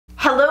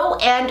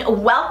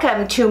and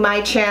welcome to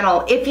my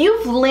channel. If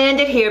you've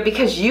landed here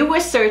because you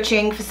were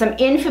searching for some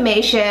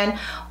information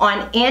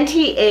on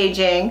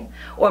anti-aging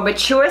or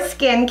mature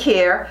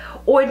skincare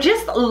or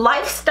just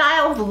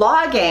lifestyle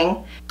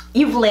vlogging,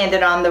 you've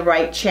landed on the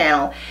right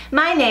channel.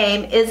 My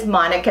name is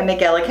Monika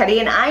McGillicuddy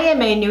and I am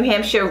a New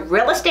Hampshire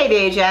real estate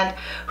agent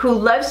who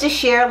loves to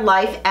share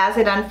life as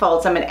it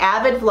unfolds. I'm an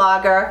avid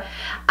vlogger.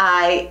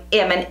 I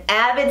am an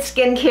avid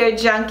skincare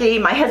junkie.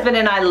 My husband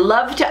and I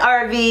love to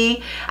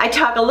RV. I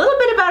talk a little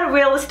bit about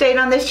real estate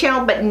on this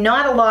channel, but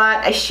not a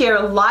lot. I share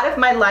a lot of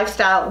my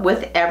lifestyle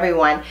with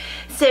everyone.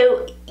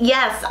 So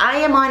yes, I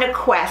am on a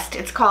quest.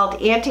 It's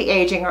called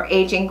anti-aging or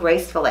aging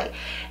gracefully.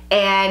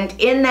 And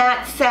in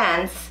that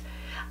sense,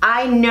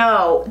 I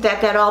know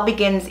that that all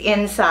begins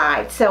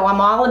inside. So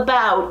I'm all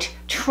about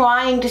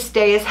trying to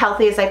stay as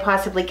healthy as I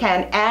possibly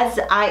can as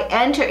I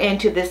enter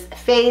into this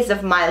phase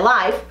of my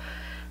life.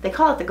 They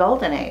call it the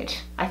golden age,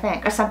 I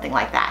think, or something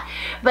like that.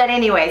 But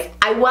anyways,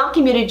 I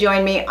welcome you to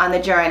join me on the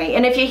journey.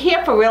 And if you're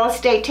here for real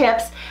estate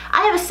tips,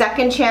 I have a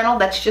second channel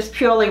that's just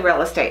purely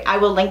real estate. I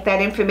will link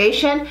that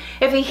information.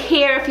 If you're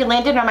here, if you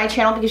landed on my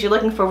channel because you're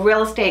looking for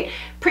real estate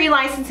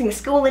pre-licensing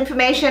school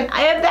information,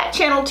 I have that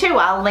channel too.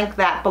 I'll link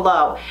that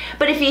below.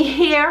 But if you're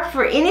here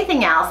for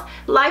anything else,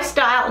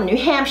 lifestyle, New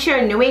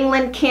Hampshire, New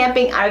England,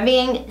 camping,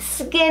 RVing,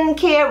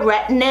 skincare,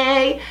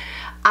 Retin-A,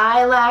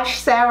 eyelash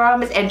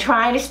serums, and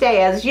trying to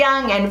stay as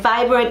young and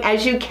vibrant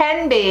as you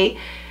can be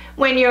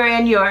when you're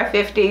in your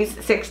 50s,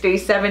 60s,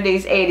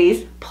 70s,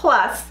 80s,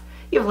 plus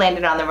you've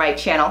landed on the right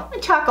channel. I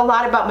talk a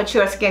lot about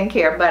mature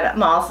skincare, but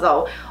I'm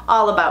also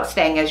all about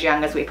staying as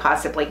young as we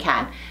possibly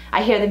can.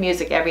 I hear the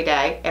music every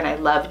day and I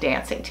love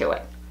dancing to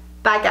it.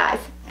 Bye guys.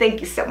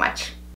 Thank you so much.